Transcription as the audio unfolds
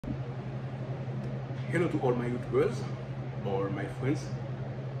Hello to all my YouTubers, all my friends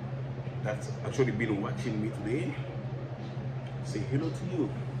that's actually been watching me today. Say hello to you.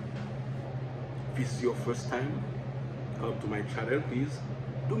 If this is your first time come to my channel, please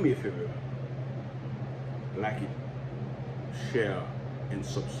do me a favor. Like it, share, and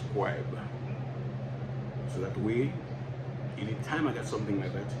subscribe. So that way, anytime I get something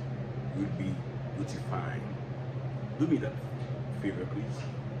like that, you'll be notified. Do me that favor, please.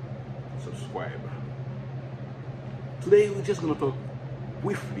 Subscribe. Today we're just going to talk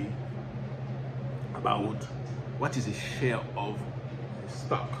briefly about what is a share of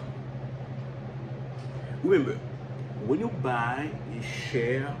stock. Remember, when you buy a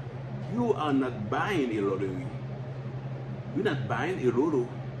share, you are not buying a lottery. You're not buying a lotto.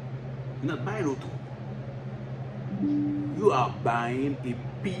 You're not buying a lotto. You are buying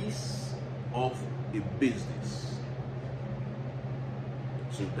a piece of a business.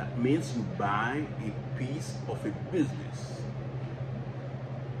 So that means you buy a piece of a business.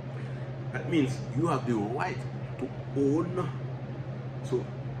 That means you have the right to own. So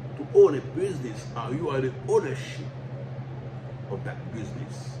to own a business, you are the ownership of that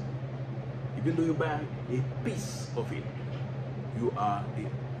business. Even though you buy a piece of it, you are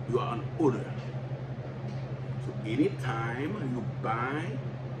an owner. So anytime you buy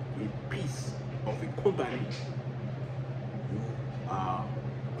a piece of a company, you are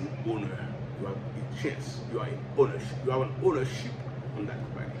an owner. You have a chance. You are in ownership. You have an ownership on that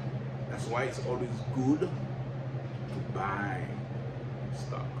company. That's why it's always good to buy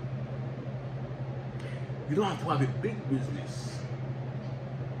stock. You don't have to have a big business,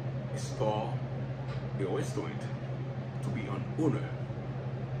 a store, a restaurant, to be an owner.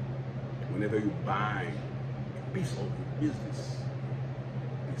 Whenever you buy a piece of a business,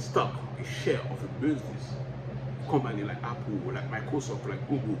 a stock, a share of a business, a company like Apple, like Microsoft, like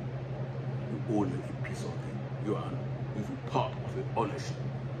Google, you own a piece of it. You are part of the ownership.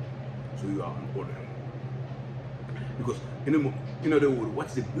 So you are an owner. Because in other words,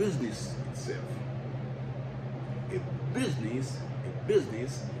 what's the business itself? A business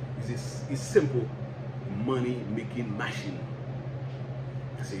is a simple money-making machine.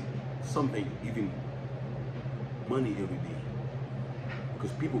 I say something, even money every day.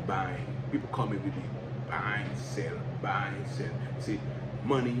 Because people come every day, buy, sell, buy, sell. See,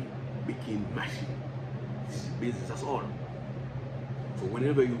 money-making machine. This is business, that's all. So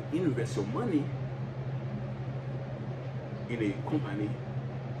whenever you invest your money in a company,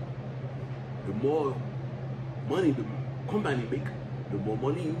 the more money the company make, the more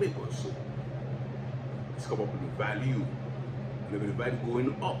money you make also. It's come up with the value. Whenever the value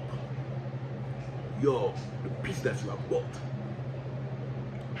going up, the piece that you have bought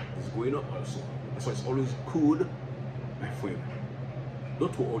is going up also. That's why it's always good, my friend.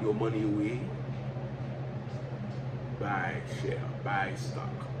 Don't throw all your money away. Buy share, buy stock.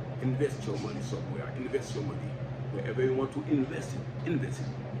 Invest your money somewhere. Invest your money wherever you want to invest it. Invest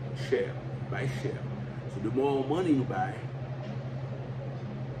it. Share, buy share. So the more money you buy,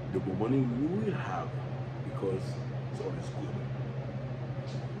 the more money you will have, because it's always good.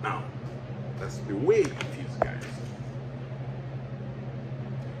 Now, that's the way it is, guys.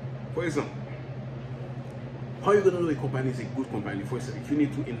 For example, how are you going to know a company is a good company? For example, if you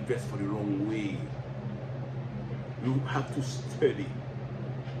need to invest for the long way, you have to study.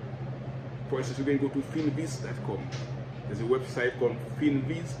 For instance, you can go to finviz.com. There's a website called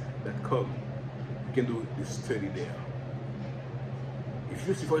finviz.com. You can do the study there. If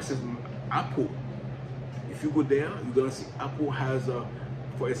you see, for instance, Apple, if you go there, you're gonna see Apple has,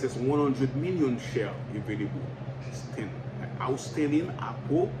 for instance, 100 million share available. Outstanding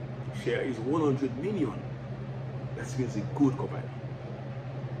Apple share is 100 million. That means a good company.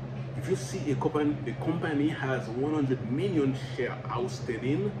 If you see a company has 100 million share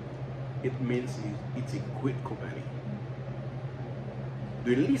outstanding, it means it's a great company.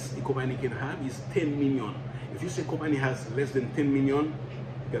 The least a company can have is 10 million. If you say a company has less than 10 million,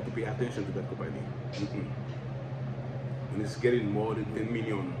 you have to pay attention to that company. When it's getting more than 10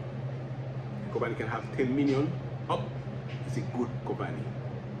 million, a company can have 10 million up, it's a good company.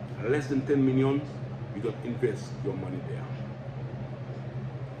 Less than 10 million, you don't invest your money there.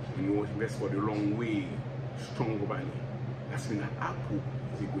 When you want to invest for the long way, strong company, that's mean that Apple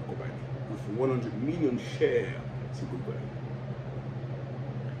is a good company. With 100 million share, it's a good company.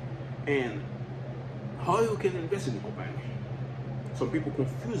 And how you can invest in the company? Some people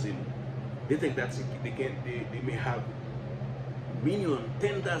confusing. They think that they may have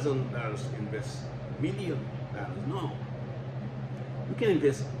 $10,000 to invest $1 million. No, you can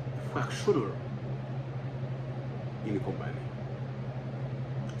invest fractional in a company.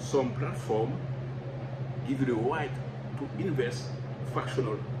 Some platform give you the right to invest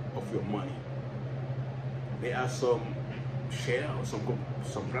fractional of your money. There are some share or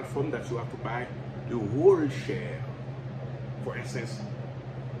some platform that you have to buy the whole share. For instance,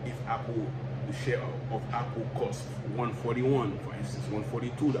 if the share of Apple costs $141, for instance,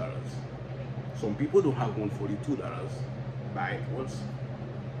 $142. Some people don't have $142, buy it once,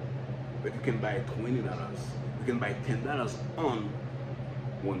 but you can buy $20. You can buy $10 on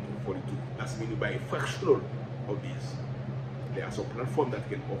 $142. That's when you buy a fractional of these. There are some platforms that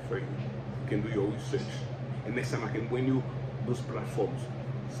can offer you. You can do your research, and next time I can bring you those platforms.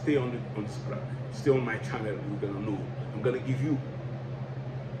 Stay on my channel. You're gonna know. I'm gonna give you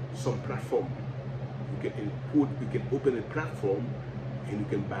some platform. You can open a platform and you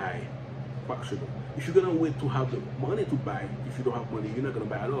can buy fractional. If you're gonna wait to have the money to buy, if you don't have money, you're not gonna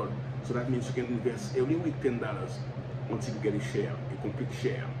buy a lot. So that means you can invest every week $10 until you get a share, a complete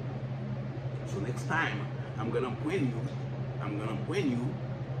share. So next time I'm gonna bring you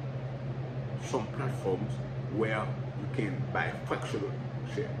some platforms where you can buy fractional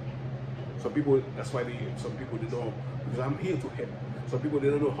share. Some people, that's why some people they don't, because I'm here to help. Some people they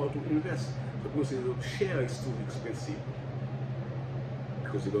don't know how to invest. Some people say share is too expensive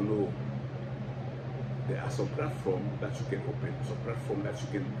because they don't know. There are some platforms that you can open, some platform that you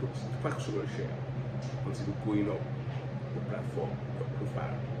can put fractional share until you're going up the platform, your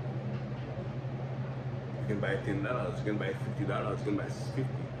profile. You can buy $10, you can buy $50, you can buy 50,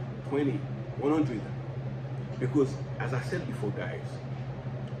 20, 100. Because as I said before, guys,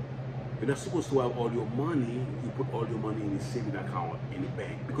 you're not supposed to have all your money, you put all your money in a saving account in the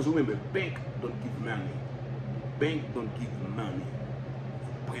bank. Because remember, bank don't give money. Bank don't give money.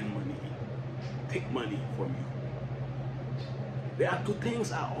 Bring money. Take money from you. There are two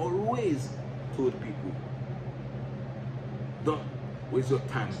things I always told people. Don't waste your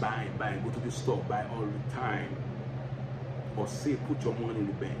time buying. Go to the store, buy all the time. Or say, put your money in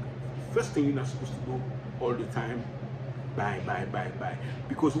the bank. First thing you're not supposed to do all the time, buy.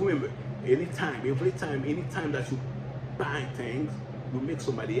 Because remember, anytime that you buy things, you make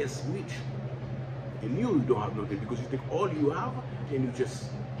somebody else rich. And you don't have nothing because you take all you have and you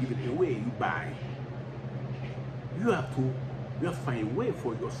just give it away, you buy. You have to find a way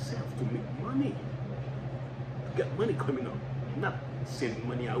for yourself to make money. To get money coming up, not sending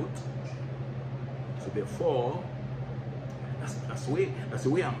money out. So therefore, that's the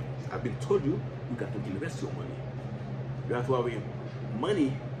way I've been told you got to invest your money. You have to have a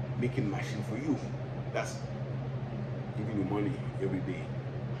money making machine for you. That's giving you money every day.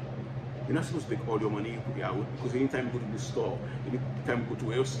 You're not supposed to take all your money you put it out, because anytime you go to the store, anytime you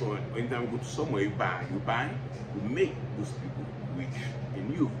go to a store, anytime you go to somewhere, you buy, you make those people rich,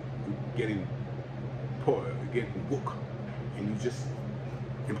 and you're getting poor, you're getting broke, and you just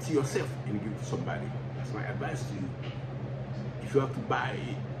empty yourself and give it to somebody. That's my advice to you. If you have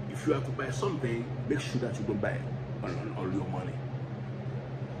to buy something, make sure that you don't buy on all your money.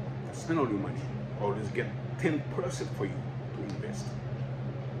 Spend all your money. Always get 10% for you to invest.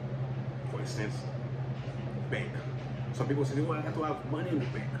 For instance, bank. Some people say, well, I got to have money in the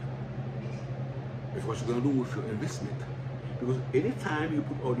bank. It's what you're going to do with your investment. Because anytime you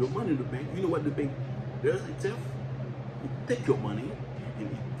put all your money in the bank, you know what the bank does itself? You take your money and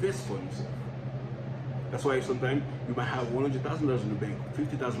invest for yourself. That's why sometimes you might have $100,000 in the bank,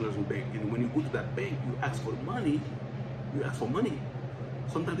 $50,000 in the bank, and when you go to that bank, you ask for money.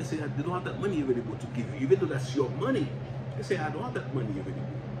 Sometimes they say they don't have that money available to give you, even though that's your money. They say, I don't have that money available.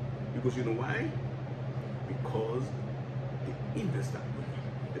 Because you know why? Because they invest that money.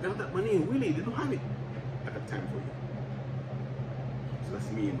 They don't have that money, and really, they don't have it at that time for you. So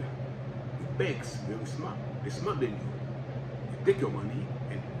that's mean the banks, very smart. They're smarter than you. They take your money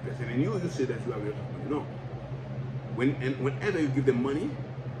and invest it. And you say that you have your money. No. Whenever you give them money,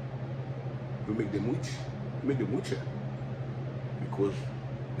 you make them rich. You make them richer. Because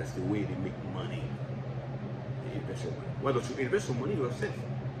that's the way they make money. They invest your money. Why don't you invest your money yourself?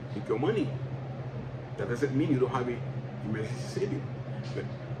 Take your money. That doesn't mean you don't have an emergency saving. But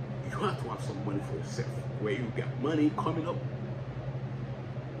you have to have some money for yourself, where you get money coming up.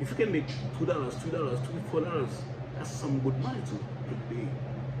 If you can make $2, $4, that's some good money to day.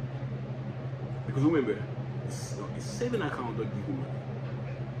 Because remember, it's saving account that give you money.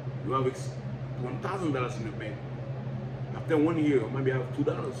 You have $1,000 in the bank. After 1 year, maybe you have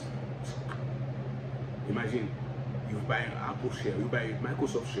 $2. Imagine you buy an Apple share, you buy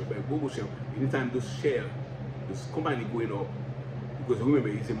Microsoft share, buy Google share. Anytime those share, this company going up, because remember,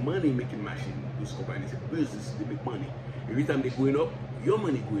 it's a money-making machine. This company is a business, they make money. Every time they're going up, your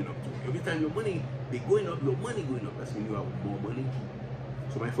money going up too. Every time your money they're going up, your money going up. That's when you have more money.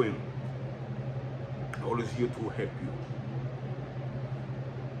 So my friend, always here to help you.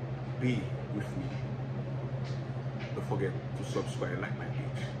 Be with me. Don't forget to subscribe, like my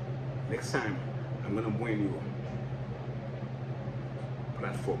page. Next time, I'm gonna bring you a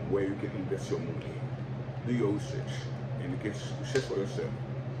platform where you can invest your money, do your research, and you can research for yourself.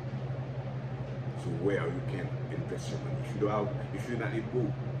 So where you can invest your money. If you're not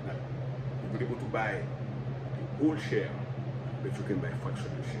able to buy the whole share, but you can buy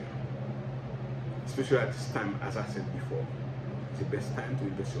fractional share. Especially at this time, as I said before, it's the best time to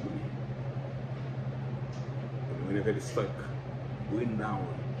invest your money. And whenever the stock going down,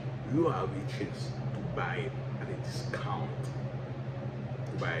 you have a chance to buy it at a discount,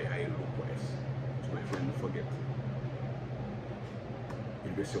 to buy at a low price. So my friend, don't forget,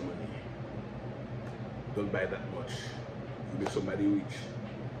 invest your money. Don't buy that much. You make somebody rich.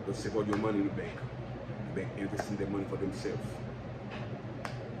 Don't save all your money in the bank. The bank investing their money for themselves.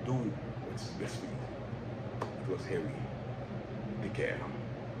 Do what's best for you. It was Harry. Take care.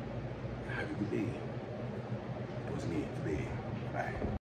 Have a good day.